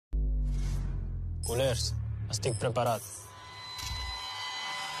Culers, estic preparat.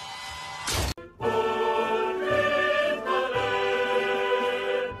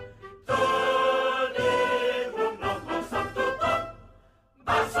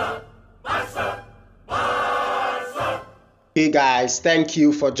 Hey guys, thank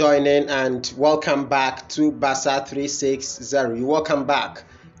you for joining and welcome back to Barca 360. Welcome back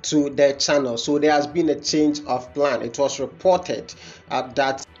to the channel. So there has been a change of plan. It was reported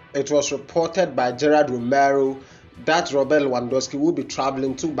by Gerard Romero that Roberto Lewandowski will be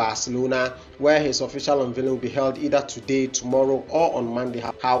traveling to Barcelona, where his official unveiling will be held either today, tomorrow, or on Monday.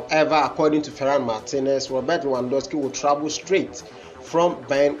 However, according to Ferran Martinez, Roberto Lewandowski will travel straight from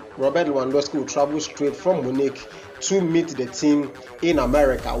Bayern. Roberto Lewandowski will travel straight from Munich to meet the team in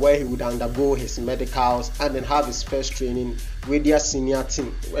America, where he would undergo his medicals and then have his first training with their senior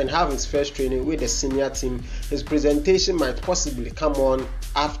team. His presentation might possibly come on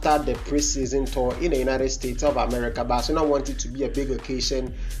after the preseason tour in the United States of America. Barcelona wanted to be a big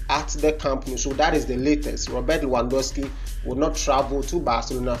occasion at the Camp Nou, so that is the latest. Roberto Lewandowski will not travel to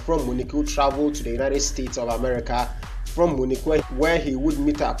Barcelona from Munich. He will travel to the United States of America from Munich, where he would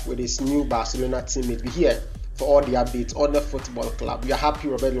meet up with his new Barcelona teammate. Be here for all the updates on the football club. We are happy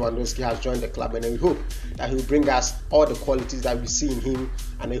Roberto Lewandowski has joined the club, and we hope that he will bring us all the qualities that we see in him,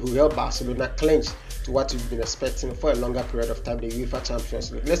 and he will help Barcelona clinch to what we've been expecting for a longer period of time, the UEFA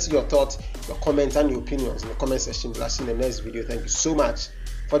Champions League. Let's see your thoughts, your comments, and your opinions in the comment section. We'll see you in the next video. Thank you so much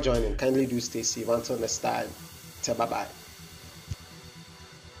for joining. Kindly do stay safe. Until next time, bye bye.